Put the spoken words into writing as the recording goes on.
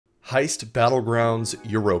Heist Battlegrounds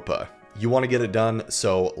Europa. You want to get it done,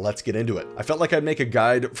 so let's get into it. I felt like I'd make a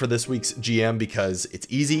guide for this week's GM because it's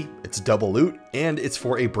easy, it's double loot, and it's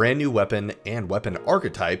for a brand new weapon and weapon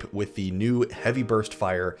archetype with the new heavy burst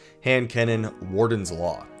fire hand cannon Warden's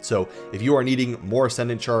Law. So if you are needing more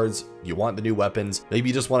Ascendant shards, you want the new weapons, maybe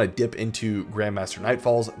you just want to dip into Grandmaster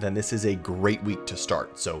Nightfalls, then this is a great week to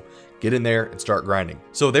start. So get in there and start grinding.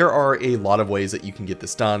 So there are a lot of ways that you can get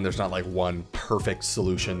this done. There's not like one perfect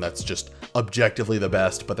solution that's just objectively the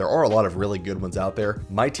best, but there are a lot of really good ones out there.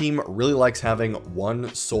 My team really likes having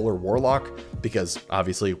one Solar Warlock because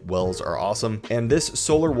obviously wills are awesome. And this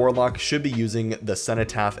Solar Warlock should be using the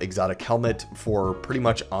Cenotaph Exotic Helmet for pretty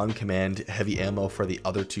much on command heavy ammo for the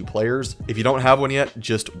other two players. If you don't have one yet,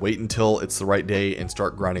 just wait until it's the right day and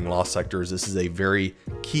start grinding Lost Sectors. This is a very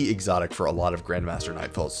key exotic for a lot of Grandmaster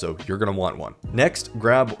Nightfalls, so you're going to want one. Next,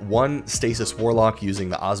 grab one Stasis Warlock using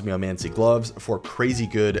the Osmiomancy gloves for crazy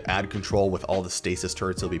good ad control with all the stasis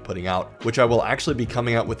turrets he'll be putting out, which I will actually be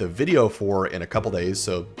coming out with a video for in a couple days,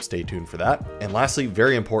 so stay tuned for that. And lastly,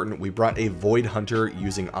 very important, we brought a Void Hunter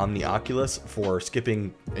using Omni Oculus for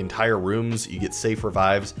skipping entire rooms. You get safe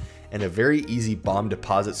revives and a very easy bomb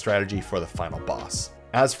deposit strategy for the final boss.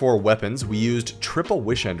 As for weapons, we used triple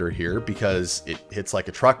Wish Ender here because it hits like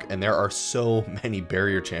a truck and there are so many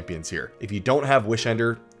barrier champions here. If you don't have Wish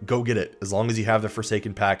Ender, go get it. As long as you have the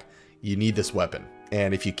Forsaken pack, you need this weapon.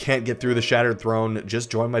 And if you can't get through the Shattered Throne, just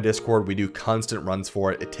join my Discord. We do constant runs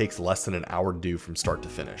for it. It takes less than an hour to do from start to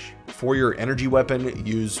finish. For your energy weapon,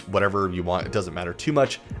 use whatever you want. It doesn't matter too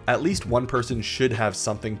much. At least one person should have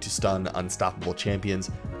something to stun unstoppable champions.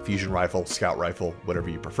 Fusion rifle, scout rifle, whatever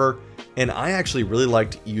you prefer. And I actually really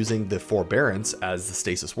liked using the Forbearance as the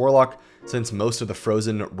Stasis Warlock, since most of the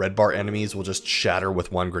frozen red bar enemies will just shatter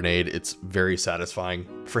with one grenade. It's very satisfying.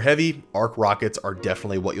 For heavy, arc rockets are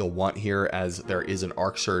definitely what you'll want here, as there is an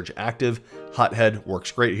arc surge active. Hothead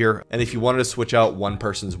works great here. And if you wanted to switch out one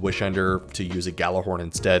person's Wish Ender to use a Gallahorn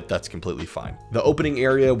instead, that's completely fine. The opening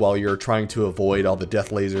area while you're trying to avoid all the death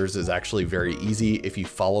lasers is actually very easy if you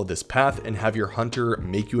follow this path and have your hunter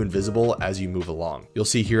make you invisible as you move along. You'll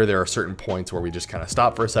see here there are certain points where we just kind of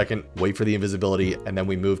stop for a second, wait for the invisibility, and then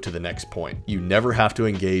we move to the next point. You never have to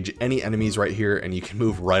engage any enemies right here, and you can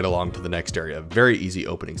move right along to the next area. Very easy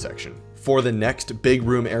opening section. For the next big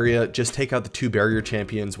room area, just take out the two barrier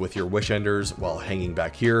champions with your Wish Enders while hanging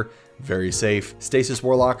back here. Very safe. Stasis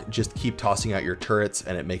Warlock, just keep tossing out your turrets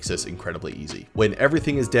and it makes this incredibly easy. When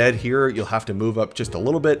everything is dead here, you'll have to move up just a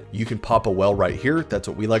little bit. You can pop a well right here. That's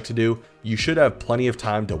what we like to do. You should have plenty of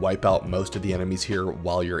time to wipe out most of the enemies here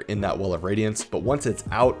while you're in that Well of Radiance, but once it's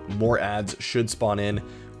out, more ads should spawn in,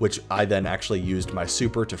 which I then actually used my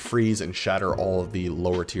super to freeze and shatter all of the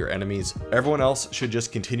lower tier enemies. Everyone else should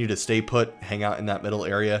just continue to stay put, hang out in that middle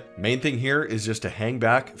area. Main thing here is just to hang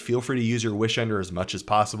back. Feel free to use your Wish Ender as much as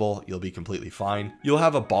possible. You'll be completely fine. You'll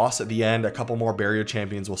have a boss at the end. A couple more barrier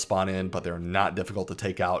champions will spawn in, but they're not difficult to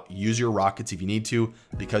take out. Use your rockets if you need to,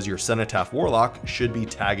 because your Cenotaph Warlock should be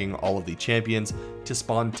tagging all of the champions to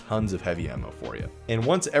spawn tons of heavy ammo for you. And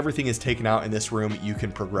once everything is taken out in this room, you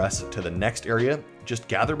can progress to the next area. Just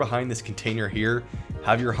gather behind this container here,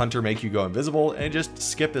 have your hunter make you go invisible, and just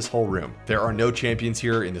skip this whole room. There are no champions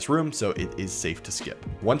here in this room, so it is safe to skip.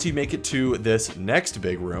 Once you make it to this next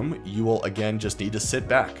big room, you will again just need to sit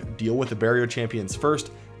back, deal with the barrier champions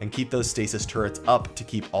first, and keep those stasis turrets up to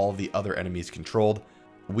keep all of the other enemies controlled.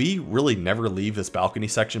 We really never leave this balcony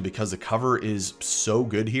section because the cover is so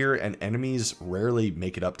good here and enemies rarely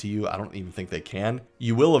make it up to you. I don't even think they can.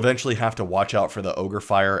 You will eventually have to watch out for the ogre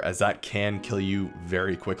fire, as that can kill you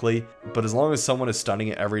very quickly, but as long as someone is stunning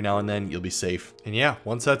it every now and then, you'll be safe. And yeah,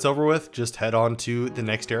 once that's over with, just head on to the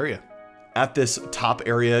next area. At this top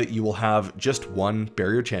area, you will have just one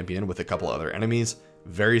barrier champion with a couple other enemies.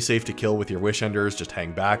 Very safe to kill with your Wish Enders, just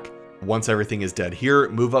hang back. Once everything is dead here,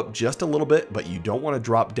 move up just a little bit, but you don't want to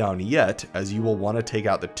drop down yet, as you will want to take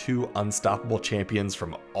out the two unstoppable champions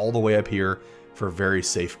from all the way up here for very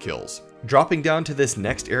safe kills. Dropping down to this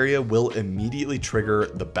next area will immediately trigger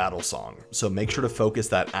the battle song, so make sure to focus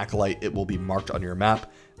that Acolyte. It will be marked on your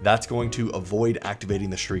map. That's going to avoid activating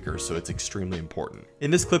the Shriekers, so it's extremely important. In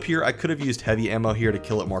this clip here, I could have used heavy ammo here to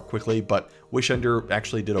kill it more quickly, but Wish Ender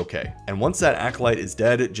actually did okay. And once that Acolyte is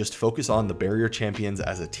dead, just focus on the barrier champions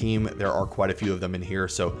as a team. There are quite a few of them in here,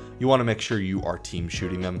 so you want to make sure you are team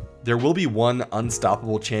shooting them. There will be one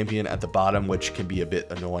unstoppable champion at the bottom, which can be a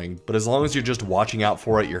bit annoying, but as long as you're just watching out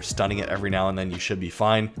for it, you're stunning it every now and then, you should be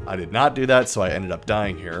fine. I did not do that, so I ended up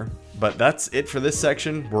dying here. But that's it for this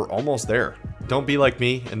section. We're almost there. Don't be like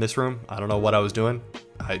me in this room. I don't know what I was doing.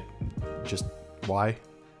 Why?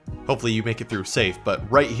 Hopefully you make it through safe, but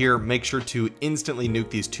right here, make sure to instantly nuke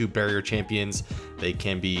these 2 barrier champions. They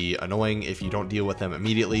can be annoying if you don't deal with them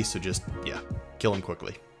immediately, so just, yeah, kill them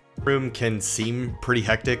quickly. Room can seem pretty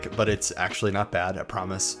hectic, but it's actually not bad, I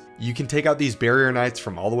promise. You can take out these barrier knights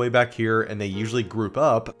from all the way back here, and they usually group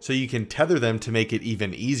up, so you can tether them to make it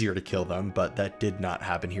even easier to kill them, but that did not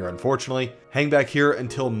happen here, unfortunately. Hang back here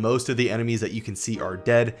until most of the enemies that you can see are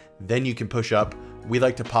dead, then you can push up. We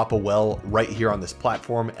like to pop a well right here on this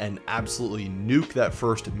platform and absolutely nuke that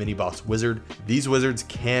first mini-boss wizard. These wizards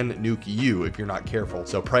can nuke you if you're not careful,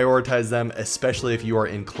 so prioritize them, especially if you are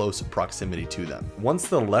in close proximity to them. Once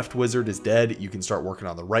the left wizard is dead, you can start working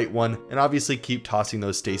on the right one, and obviously keep tossing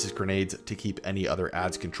those stasis grenades to keep any other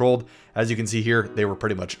adds controlled. As you can see here, they were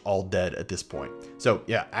pretty much all dead at this point. So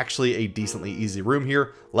yeah, actually a decently easy room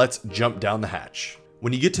here. Let's jump down the hatch.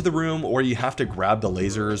 When you get to the room where you have to grab the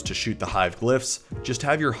lasers to shoot the hive glyphs, just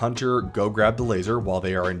have your hunter go grab the laser while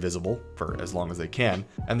they are invisible, for as long as they can,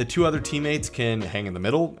 and the 2 other teammates can hang in the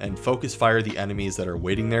middle and focus fire the enemies that are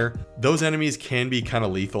waiting there. Those enemies can be kind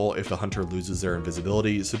of lethal if the hunter loses their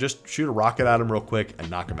invisibility, so just shoot a rocket at them real quick and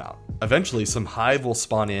knock them out. Eventually, some hive will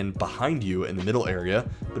spawn in behind you in the middle area,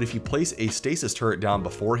 but if you place a stasis turret down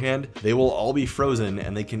beforehand, they will all be frozen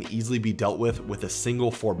and they can easily be dealt with a single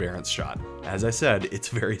forbearance shot. As I said, it's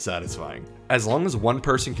very satisfying. As long as one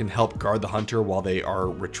person can help guard the hunter while they are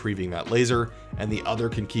retrieving that laser, and the other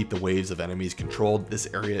can keep the waves of enemies controlled, this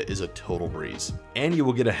area is a total breeze. And you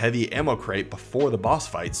will get a heavy ammo crate before the boss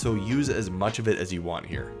fight, so use as much of it as you want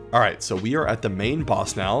here. Alright, so we are at the main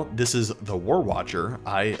boss now. This is the War Watcher,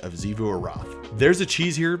 Eye of Xivu Arath. There's a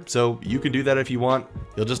cheese here, so you can do that if you want.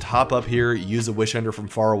 You'll just hop up here, use a Wish Ender from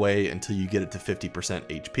far away until you get it to 50%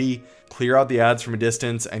 HP, clear out the adds from a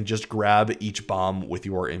distance, and just grab each bomb with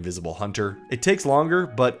your invisible hunter. It takes longer,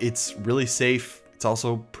 but it's really safe. It's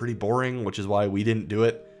also pretty boring, which is why we didn't do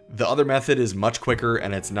it. The other method is much quicker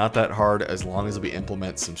and it's not that hard as long as we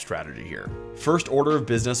implement some strategy here. First order of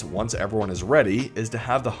business once everyone is ready is to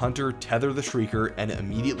have the hunter tether the shrieker and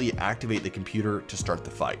immediately activate the computer to start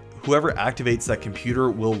the fight. Whoever activates that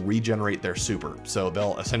computer will regenerate their super, so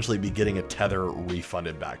they'll essentially be getting a tether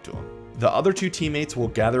refunded back to them. The other 2 teammates will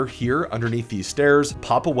gather here underneath these stairs,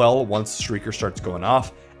 pop a well once the shrieker starts going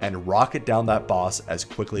off, and rocket down that boss as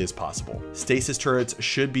quickly as possible. Stasis turrets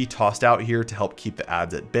should be tossed out here to help keep the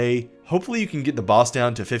adds at bay. Hopefully you can get the boss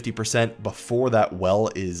down to 50% before that well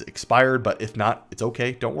is expired, but if not, it's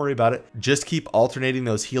okay, don't worry about it. Just keep alternating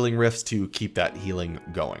those healing rifts to keep that healing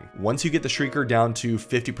going. Once you get the shrieker down to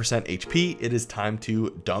 50% HP, it is time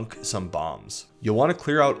to dunk some bombs. You'll want to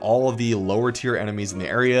clear out all of the lower tier enemies in the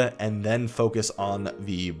area and then focus on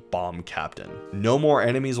the bomb captain. No more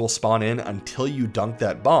enemies will spawn in until you dunk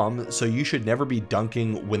that bomb, so you should never be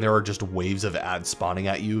dunking when there are just waves of adds spawning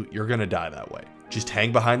at you. You're gonna die that way. Just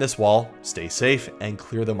hang behind this wall, stay safe, and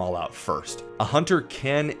clear them all out first. A hunter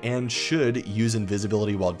can and should use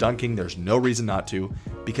invisibility while dunking. There's no reason not to,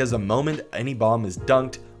 because the moment any bomb is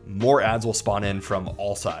dunked, more adds will spawn in from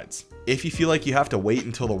all sides. If you feel like you have to wait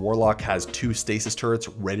until the Warlock has 2 stasis turrets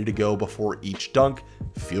ready to go before each dunk,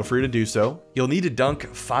 feel free to do so. You'll need to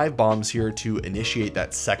dunk 5 bombs here to initiate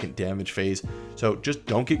that second damage phase, so just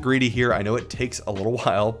don't get greedy here. I know it takes a little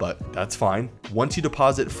while, but that's fine. Once you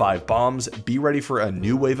deposit 5 bombs, be ready for a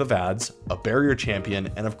new wave of adds, a barrier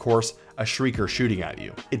champion, and of course, a shrieker shooting at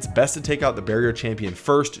you. It's best to take out the barrier champion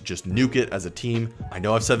first, just nuke it as a team. I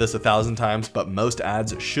know I've said this 1,000 times, but most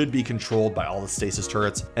adds should be controlled by all the stasis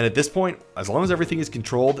turrets, and at this point, as long as everything is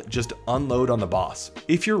controlled, just unload on the boss.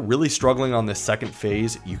 If you're really struggling on this second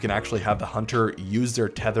phase, you can actually have the hunter use their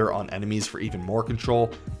tether on enemies for even more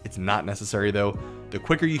control. It's not necessary though. The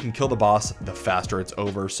quicker you can kill the boss, the faster it's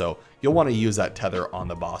over, so you'll want to use that tether on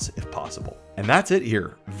the boss if possible. And that's it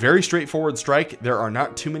here. Very straightforward strike. There are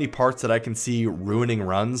not too many parts that I can see ruining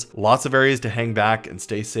runs. Lots of areas to hang back and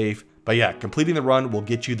stay safe. But yeah, completing the run will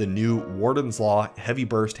get you the new Warden's Law Heavy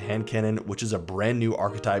Burst Hand Cannon, which is a brand new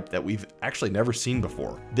archetype that we've actually never seen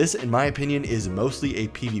before. This, in my opinion, is mostly a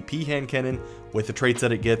PvP hand cannon with the traits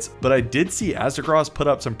that it gets, but I did see Azagros put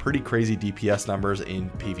up some pretty crazy DPS numbers in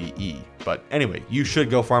PvE. But anyway, you should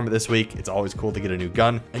go farm it this week. It's always cool to get a new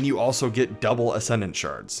gun, and you also get double Ascendant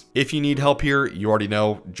Shards. If you need help here, you already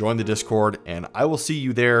know, join the Discord, and I will see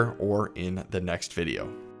you there or in the next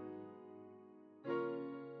video.